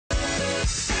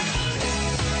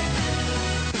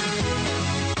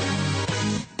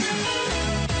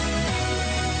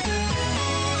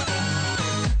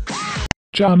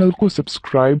Channel को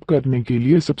subscribe करने के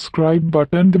लिए सब्सक्राइब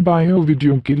बटन दबाएं और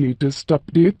वीडियो के लेटेस्ट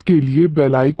अपडेट के लिए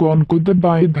बेल आइकॉन को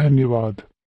दबाएं। धन्यवाद।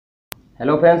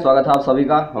 हेलो फ्रेंड्स, स्वागत है आप सभी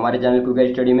का हमारे चैनल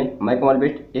क्विक स्टडी में। मैं कमल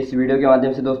बिस्ट। इस वीडियो के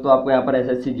माध्यम से दोस्तों आपको यहाँ पर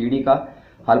एसएससी जीडी का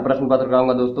हल प्रश्न पत्र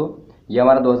कराऊंगा। दोस्तों ये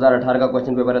हमारा 2018 का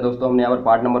क्वेश्चन पेपर है। दोस्तों हमने यहाँ पर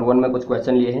पार्ट नंबर 1 में कुछ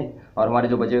क्वेश्चन लिए हैं और हमारे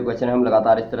जो बचे हुए क्वेश्चन हैं हम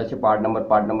लगातार इस तरह से पार्ट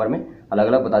नंबर में अलग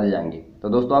अलग बताते जाएंगे। तो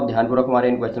दोस्तों आप ध्यानपूर्वक हमारे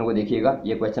इन क्वेश्चन को देखिएगा।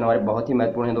 ये क्वेश्चन हमारे बहुत ही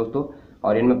महत्वपूर्ण है दोस्तों,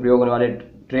 और इनमें प्रयोग होने वाले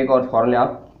ट्रिक और फॉर्मूले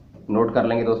आप नोट कर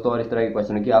लेंगे दोस्तों, और इस तरह के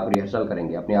क्वेश्चन की आप रिहर्सल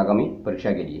करेंगे अपनी आगामी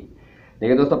परीक्षा के लिए।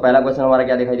 देखिए दोस्तों, पहला क्वेश्चन हमारा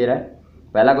क्या दिखाई दे रहा है।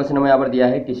 पहला क्वेश्चन हमें यहाँ पर दिया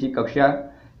है, किसी कक्षा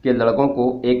के लड़कों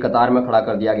को एक कतार में खड़ा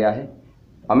कर दिया गया है।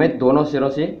 अमित दोनों सिरों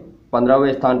से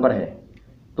 15वें स्थान पर है,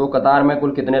 तो कतार में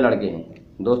कुल कितने लड़के हैं।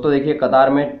 दोस्तों देखिए, कतार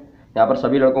में यहाँ पर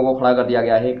सभी लड़कों को खड़ा कर दिया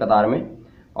गया है कतार में,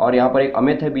 और यहाँ पर एक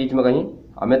अमित है बीच में कहीं।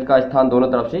 अमित का स्थान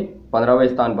दोनों तरफ से 15वें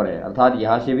स्थान पर है, अर्थात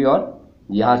यहाँ से भी और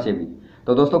यहाँ से भी।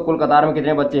 तो दोस्तों कुल कतार में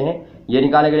कितने बच्चे हैं ये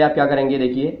निकालने के लिए आप क्या करेंगे।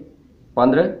 देखिए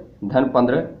 15 धन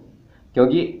 15,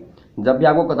 क्योंकि जब भी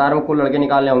आपको कतार में कुल लड़के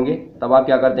निकालने होंगे तब आप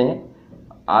क्या करते हैं,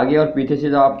 आगे और पीछे से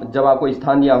जब आपको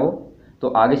स्थान दिया हो तो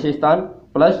आगे से स्थान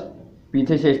प्लस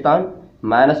पीछे से स्थान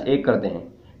 -1 करते हैं।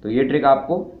 तो ये ट्रिक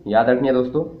आपको याद रखनी है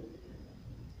दोस्तों।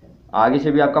 आगे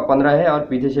से भी आपका 15 है और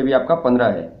पीछे से भी आपका 15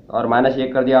 है, और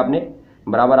 -1 कर दिया आपने,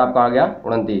 बराबर आपका आ गया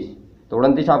 29। तो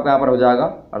 29 आपका यहाँ पर हो जाएगा,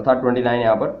 अर्थात 29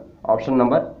 यहाँ पर ऑप्शन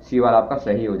नंबर सी वाला आपका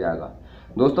सही हो जाएगा।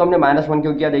 दोस्तों हमने -1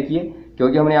 क्यों किया, देखिए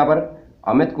क्योंकि हमने यहाँ पर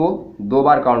अमित को 2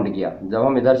 बार काउंट किया। जब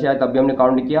हम इधर से आए तब भी हमने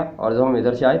काउंट किया, और जब हम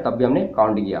इधर से आए तब भी हमने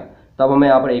काउंट किया, तब हमें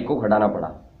यहाँ पर 1 को घटाना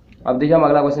पड़ा। अब देखिए हम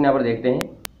अगला क्वेश्चन यहाँ पर देखते हैं।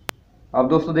 अब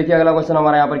दोस्तों देखिए अगला क्वेश्चन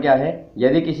हमारा यहाँ पर क्या है,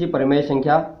 यदि किसी परिमेय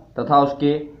संख्या तथा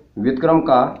उसके व्युत्क्रम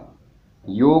का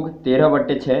योग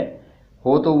 13/6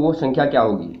 हो तो वो संख्या क्या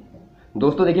होगी।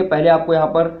 दोस्तों देखिए पहले आपको यहाँ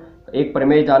पर एक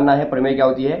प्रमेय जानना है। प्रमेय क्या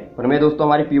होती है। प्रमेय दोस्तों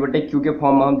हमारी P/Q के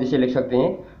फॉर्म में हम जिसे लिख सकते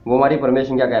हैं वो हमारी प्रमेय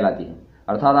संख्या कहलाती है।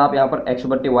 अर्थात आप यहाँ पर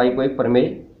x/y को एक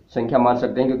प्रमेय संख्या मान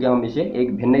सकते हैं, क्योंकि हम इसे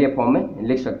एक भिन्न के फॉर्म में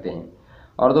लिख सकते हैं।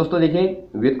 और दोस्तों देखिए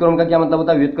व्युत्क्रम का क्या मतलब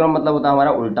होता है। व्युत्क्रम मतलब होता है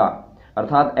हमारा उल्टा,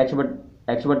 अर्थात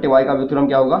x/y का व्युत्क्रम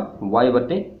क्या होगा,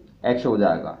 y/x हो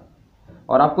जाएगा।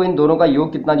 और आपको इन दोनों का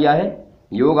योग कितना दिया है,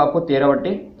 योग आपको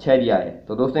 13/6 दिया है।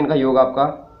 तो दोस्तों इनका योग आपका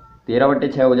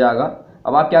 13/6 हो जाएगा।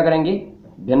 अब आप क्या करेंगे,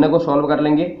 भिन्न को सॉल्व कर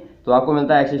लेंगे तो आपको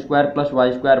मिलता है x² +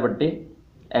 y²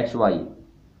 xy,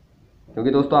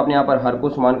 क्योंकि दोस्तों आपने यहाँ पर हर को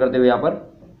समान करते हुए यहाँ पर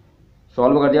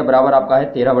सॉल्व कर दिया, बराबर आपका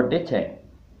है 13/6।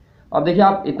 अब देखिए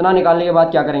आप इतना निकालने के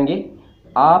बाद क्या करेंगे,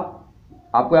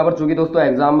 आपको यहाँ पर चूंकि दोस्तों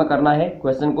एग्जाम में करना है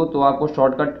क्वेश्चन को, तो आपको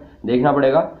शॉर्टकट देखना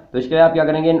पड़ेगा। तो इसके लिए आप क्या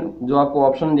करेंगे, जो आपको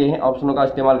ऑप्शन दिए हैं ऑप्शनों का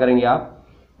इस्तेमाल करेंगे।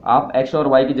 आप x और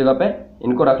y की जगह पे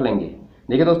इनको रख लेंगे।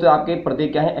 देखिए दोस्तों आपके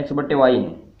प्रतीक क्या है, x/y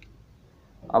हैं।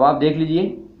 अब आप देख लीजिए,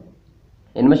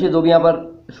 इनमें से जो भी यहाँ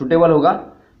पर सुटेबल होगा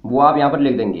वो आप यहाँ पर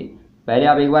लिख देंगे। पहले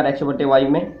आप एक बार x/y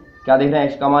में क्या देख रहे हैं,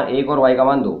 x का मान 1 और y का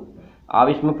मान 2। आप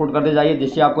इसमें पुट करते जाइए,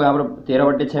 जिससे आपको यहाँ पर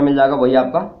 13/6 मिल जाएगा, वही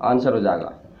आपका आंसर हो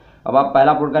जाएगा। अब आप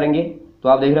पहला पुट करेंगे तो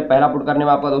आप देख रहे हैं पहला पुट करने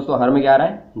में आपका दोस्तों हर में क्या आ रहा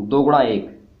है, 2 × 1।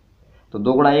 तो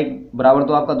 2 × 1 बराबर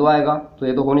तो आपका 2 आएगा, तो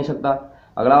ये तो हो नहीं सकता।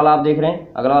 अगला वाला आप देख रहे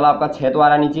हैं, अगला वाला आपका 6 तो आ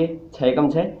रहा है नीचे, 6 ×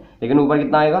 6, लेकिन ऊपर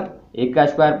कितना आएगा, 1 का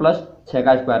स्क्वायर प्लस 6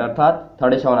 का स्क्वायर, अर्थात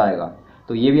 37 आएगा।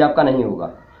 तो ये भी आपका नहीं होगा।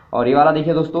 और ये वाला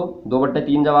देखिए दोस्तों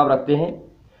 2/3 जब आप रखते हैं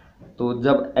तो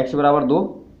जब x बराबर 2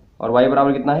 और y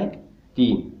बराबर कितना है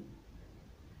 3,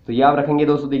 तो ये आप रखेंगे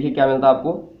दोस्तों। देखिए क्या मिलता है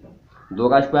आपको, 2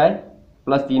 का स्क्वायर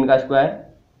प्लस 3 का स्क्वायर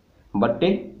बट्टे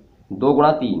 2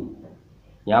 × 3।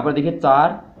 यहाँ पर देखिए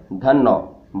 4 धन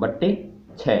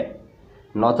 9/6,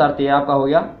 9 4 13 आपका हो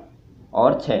गया,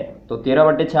 और 6, तो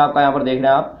 13/6 आपका यहाँ पर देख रहे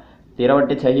हैं आप,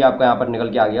 13/6 ही आपका यहाँ पर निकल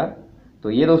के आ गया। तो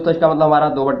ये दोस्तों इसका मतलब हमारा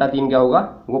 2/3 क्या होगा,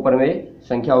 वो प्रमेय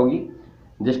संख्या होगी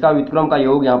जिसका व्युत्क्रम का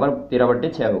योग यहाँ पर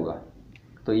 13/6 होगा।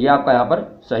 तो ये आपका यहाँ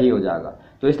पर सही हो जाएगा।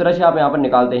 तो इस तरह से आप यहाँ पर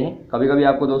निकालते हैं। कभी कभी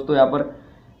आपको दोस्तों यहाँ पर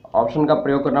ऑप्शन का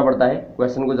प्रयोग करना पड़ता है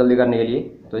क्वेश्चन को जल्दी करने के लिए,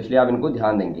 तो इसलिए आप इनको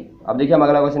ध्यान देंगे। अब देखिए हम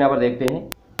अगला क्वेश्चन यहाँ पर देखते हैं।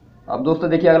 अब दोस्तों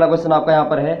देखिए अगला क्वेश्चन आपका यहाँ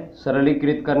पर है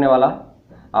सरलीकृत करने वाला।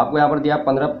 आपको यहाँ पर दिया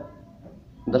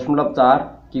 15.4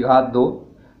 की घात 2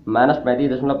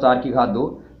 -35.4 की घात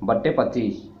 2 बट्टे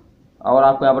 25, और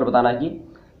आपको यहाँ पर बताना है कि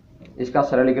इसका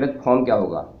सरलीकृत फॉर्म क्या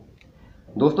होगा।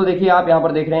 दोस्तों देखिए आप यहाँ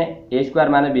पर देख रहे हैं a²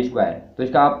 - b², तो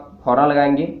इसका आप फॉर्मूला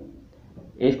लगाएंगे।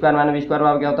 a² - b²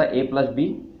 बराबर क्या होता है, a +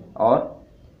 b और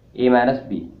a -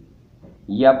 b।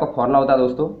 ये आपका फॉर्मूला होता है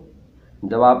दोस्तों।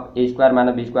 जब आप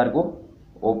a² - b² को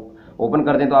ओपन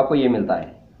कर दें तो आपको ये मिलता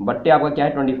है, बट्टे आपका क्या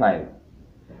है 25।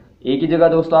 a की जगह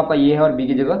दोस्तों आपका ये है और b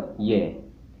की जगह ये है।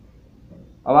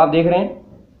 अब आप देख रहे हैं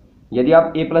यदि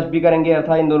आप a + b करेंगे,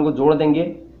 अर्थात इन दोनों को जोड़ देंगे,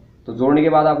 तो जोड़ने के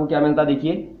बाद आपको क्या मिलता है,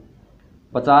 देखिए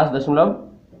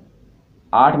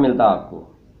 50.8 मिलता है आपको।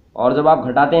 और जब आप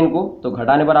घटाते हैं इनको तो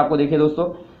घटाने पर आपको देखिए दोस्तों,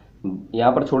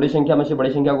 यहाँ पर छोटी संख्या में से बड़ी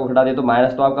संख्या को घटा दे तो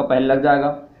माइनस तो आपका पहले लग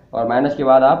जाएगा, और माइनस के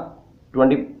बाद आप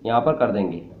 20 यहाँ पर कर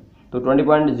देंगे, तो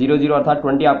 20.00 अर्थात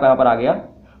 20 आपका यहाँ पर आ गया,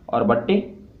 और बट्टे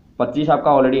 25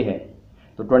 आपका ऑलरेडी है,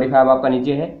 तो 25 आपका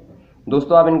नीचे है।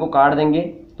 दोस्तों आप इनको काट देंगे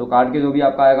तो काट के जो भी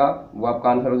आपका आएगा वो आपका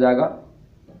आंसर हो जाएगा।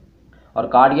 और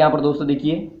काट के यहाँ पर दोस्तों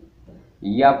देखिए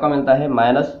ये आपका मिलता है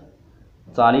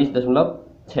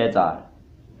 -40.64,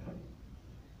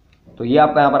 तो ये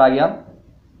आपका यहाँ पर आ गया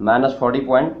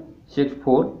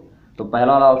 -40.64। तो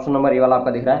पहला वाला ऑप्शन नंबर ए वाला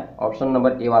आपका दिख रहा है, ऑप्शन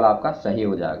नंबर ए वाला आपका सही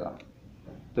हो जाएगा।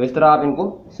 तो इस तरह आप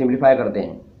इनको सिंप्लीफाई करते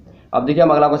हैं। अब देखिए हम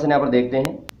अगला क्वेश्चन यहाँ पर देखते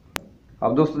हैं।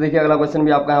 अब दोस्तों देखिए अगला क्वेश्चन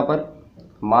भी आपका यहाँ पर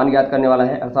मान ज्ञात करने वाला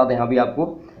है, अर्थात यहाँ भी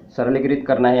आपको सरलीकृत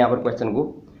करना है यहाँ पर क्वेश्चन को।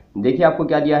 देखिए आपको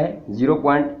क्या दिया है,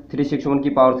 0.361 की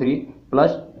पावर 3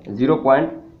 प्लस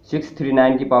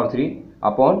 0.639 की पावर 3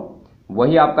 अपॉन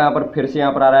वही आपका यहाँ पर फिर से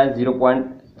यहाँ पर आ रहा है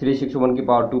 0.361 की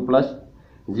पावर 2 प्लस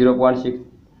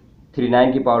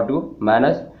 0.639 की पावर 2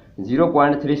 माइनस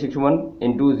 0.361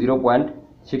 इंटू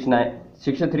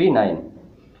 0.639।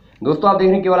 दोस्तों आप देख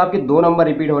रहे हैं केवल आपके दो नंबर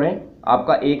रिपीट हो रहे हैं,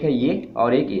 आपका एक है ये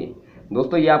और एक ये।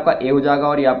 दोस्तों ये आपका ए हो जाएगा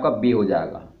और ये आपका बी हो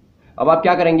जाएगा। अब आप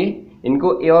क्या करेंगे,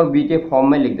 इनको ए और बी के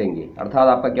फॉर्म में लिख देंगे, अर्थात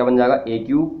आपका क्या बन जाएगा, ए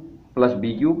cube plus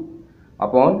B cube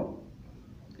upon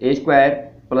ए स्क्वायर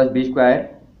प्लस बी स्क्वायर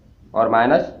और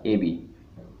माइनस ए बी।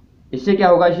 इससे क्या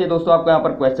होगा, इससे दोस्तों आपको यहाँ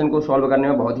पर क्वेश्चन को सॉल्व करने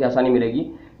में बहुत ही आसानी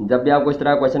मिलेगी। जब भी आपको इस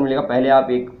तरह का क्वेश्चन मिलेगा पहले आप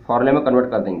एक फॉर्मूले में कन्वर्ट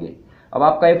कर देंगे। अब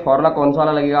आपका ये फॉर्मूला कौन सा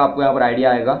वाला लगेगा, आपको यहाँ पर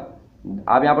आइडिया आएगा।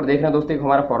 आप यहाँ पर देख रहे हैं दोस्तों, एक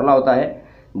हमारा फॉर्मूला होता है,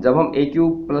 जब हम ए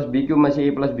क्यूब प्लस बी क्यूब में से ए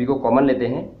प्लस बी को कॉमन लेते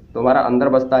हैं तो हमारा अंदर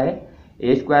बचता है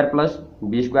ए square plus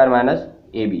B square minus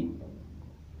A B.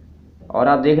 और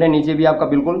आप देख रहे हैं नीचे भी आपका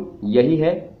बिल्कुल यही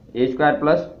है, ए square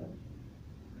plus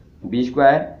B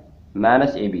square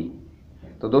minus A B.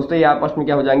 तो दोस्तों ये आपस में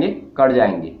क्या हो जाएंगे, कट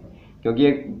जाएंगे, क्योंकि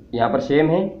ये यहाँ पर सेम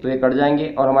है तो ये कट जाएंगे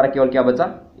और हमारा केवल क्या बचा,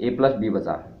 ए प्लस बी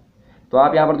बचा। तो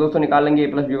आप यहाँ पर दोस्तों निकाल लेंगे ए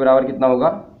प्लस बी बराबर कितना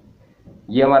होगा,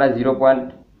 ये हमारा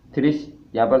 0.3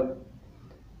 यहाँ पर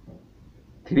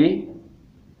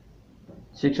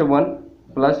 361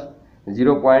 प्लस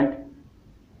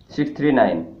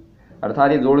 0.639,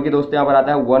 अर्थात ये जोड़ के दोस्तों यहाँ पर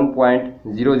आता है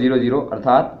 1.000,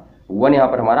 अर्थात 1 यहाँ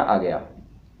पर हमारा आ गया।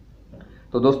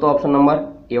 तो दोस्तों ऑप्शन नंबर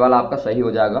ए वाला आपका सही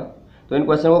हो जाएगा। तो इन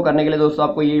क्वेश्चन को करने के लिए दोस्तों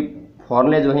आपको ये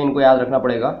फॉर्मूले जो है इनको याद रखना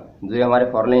पड़ेगा, जो ये हमारे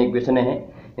फॉर्मूले इक्वेशन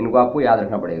हैं इनको आपको याद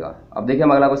रखना पड़ेगा। अब देखिए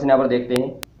हम अगला क्वेश्चन यहाँ पर देखते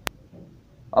हैं।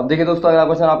 अब देखिए दोस्तों अगला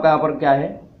क्वेश्चन आपका यहाँ पर क्या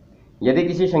है, यदि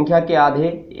किसी संख्या के आधे,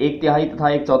 एक तिहाई तथा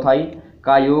एक चौथाई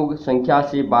का योग संख्या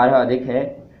से 12 अधिक है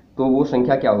तो वो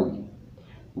संख्या क्या होगी।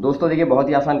 दोस्तों देखिए बहुत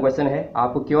ही आसान क्वेश्चन है,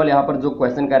 आपको केवल यहाँ पर जो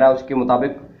क्वेश्चन कह रहा है उसके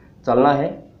मुताबिक चलना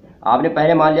है। आपने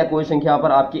पहले मान लिया कोई संख्या यहाँ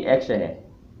पर आपकी x है,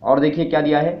 और देखिए क्या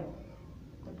दिया है,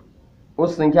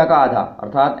 उस संख्या का आधा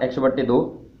अर्थात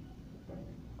x/2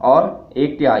 और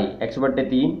एक तिहाई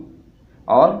x/3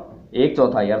 और एक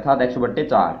चौथाई अर्थात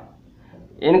x/4,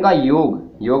 इनका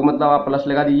योग मतलब आप प्लस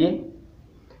लगा दीजिए,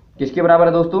 किसके बराबर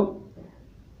है दोस्तों,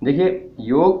 देखिए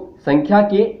योग संख्या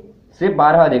के से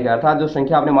 12 अधिक है, अर्थात जो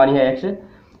संख्या आपने मानी है x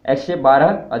से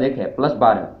 12 अधिक है प्लस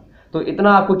 12। तो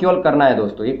इतना आपको केवल करना है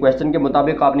दोस्तों, ये क्वेश्चन के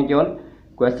मुताबिक आपने केवल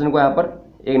क्वेश्चन को यहाँ पर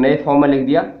एक नए फॉर्म में लिख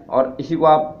दिया और इसी को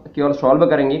आप केवल सॉल्व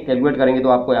करेंगे, कैलकुलेट करेंगे तो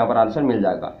आपको यहाँ पर आंसर मिल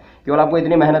जाएगा। केवल आपको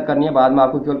इतनी मेहनत करनी है, बाद में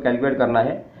आपको केवल कैलकुलेट करना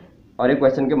है और ये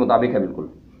क्वेश्चन के मुताबिक है बिल्कुल।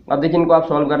 अब देखिए इनको आप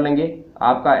सॉल्व कर लेंगे,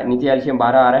 आपका नीचे एलसीएम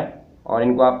 12 आ रहा है और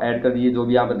इनको आप ऐड कर दीजिए, जो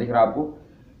भी यहाँ पर दिख रहा है आपको।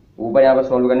 ऊपर यहाँ पर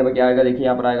सॉल्व करने पर क्या आएगा, देखिए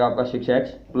यहाँ पर आएगा आपका 6x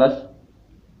प्लस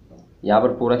यहाँ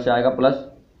पर 4x आएगा प्लस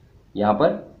यहाँ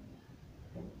पर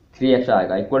 3x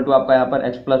आएगा, इक्वल टू आपका यहाँ पर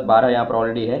x प्लस 12 यहाँ पर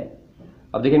ऑलरेडी है।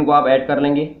 अब देखिए इनको आप ऐड कर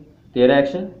लेंगे,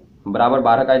 13x बराबर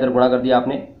 12 का इधर गुणा कर दिया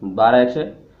आपने, 12x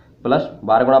प्लस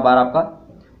 12 गुणा 12 आपका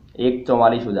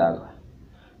 144 हो जाएगा।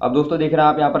 अब दोस्तों देख रहे हैं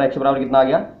आप यहाँ पर x बराबर कितना आ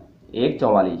गया,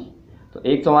 144। तो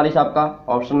 144 आपका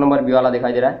ऑप्शन नंबर बी वाला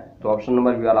दिखाई दे रहा है, तो ऑप्शन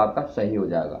नंबर बी वाला आपका सही हो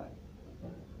जाएगा।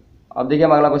 अब देखिए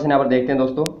हम अगला क्वेश्चन यहाँ पर देखते हैं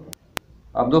दोस्तों।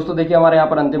 अब दोस्तों देखिए हमारे यहाँ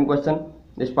पर अंतिम क्वेश्चन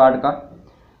इस पार्ट का,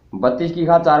 32 की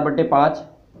घात 4/5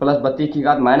 प्लस 32 की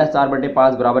घात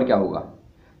 -4/5 बराबर क्या होगा।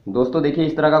 दोस्तों देखिए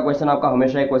इस तरह का क्वेश्चन आपका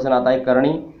हमेशा एक क्वेश्चन आता है,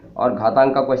 करणी और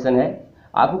घातांक का क्वेश्चन है।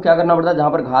 आपको क्या करना पड़ता है,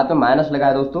 जहाँ पर घात में माइनस लगा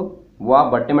है दोस्तों वो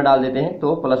आप बट्टे में डाल देते हैं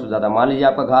तो प्लस हो जाता है। मान लीजिए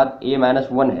आपका घात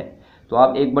a-1 है तो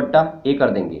आप 1/a कर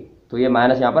देंगे तो ये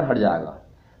माइनस यहाँ पर हट जाएगा,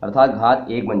 अर्थात घात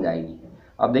 1 बन जाएगी।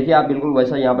 अब देखिए आप बिल्कुल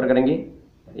वैसा यहाँ पर करेंगे,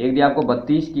 एक दिया आपको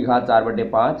 32 की घात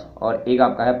 4/5 और एक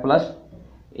आपका है प्लस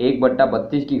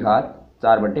 1/32 की घात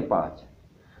 4/5।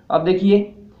 अब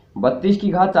देखिए 32 की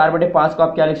घात 4/5 को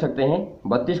आप क्या लिख सकते हैं,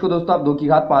 32 को दोस्तों आप 2 की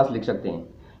घात 5 लिख सकते हैं,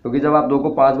 क्योंकि जब आप 2 को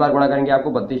 5 बार गुणा करेंगे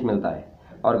आपको 32 मिलता है,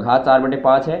 और घात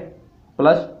 4/5 है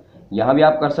प्लस यहाँ भी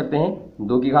आप कर सकते हैं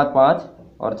 2 की घात 5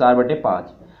 और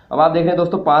 4/5। अब आप देख रहे हैं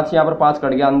दोस्तों 5 यहाँ पर 5 कट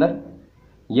गया अंदर,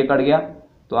 ये कट गया,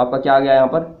 तो आपका क्या आ गया यहाँ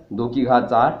पर 2 की घात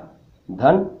 4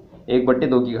 धन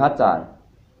 1/2 की घात 4,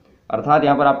 अर्थात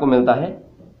यहाँ पर आपको मिलता है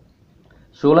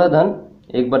 16 धन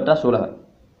 1/16।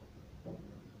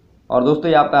 और दोस्तों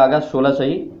ये आपका आ गया 16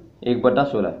 सही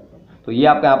 1/16। तो ये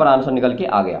आपका यहाँ पर आंसर निकल के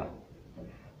आ गया।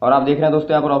 और आप देख रहे हैं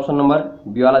दोस्तों यहाँ पर ऑप्शन नंबर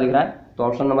बी वाला दिख रहा है, तो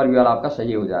ऑप्शन नंबर बी वाला आपका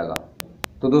सही हो जाएगा।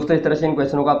 तो दोस्तों इस तरह से इन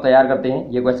क्वेश्चनों को आप तैयार करते हैं।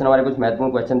 ये क्वेश्चन हमारे कुछ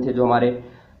महत्वपूर्ण क्वेश्चन थे जो हमारे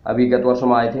अभी गत वर्षों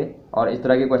में आए थे, और इस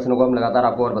तरह के क्वेश्चनों को हम लगातार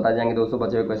आपको और बताए जाएंगे दोस्तों।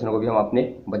 बचे हुए क्वेश्चनों को भी हम अपने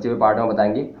बचे हुए पार्ट में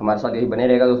बताएंगे। हमारे साथ यही बने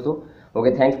रहेगा दोस्तों।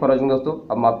 ओके, थैंक्स फॉर वॉचिंग दोस्तों।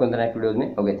 अब मैं आपको नेक्स्ट वीडियोज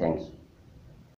में। Okay, thanks.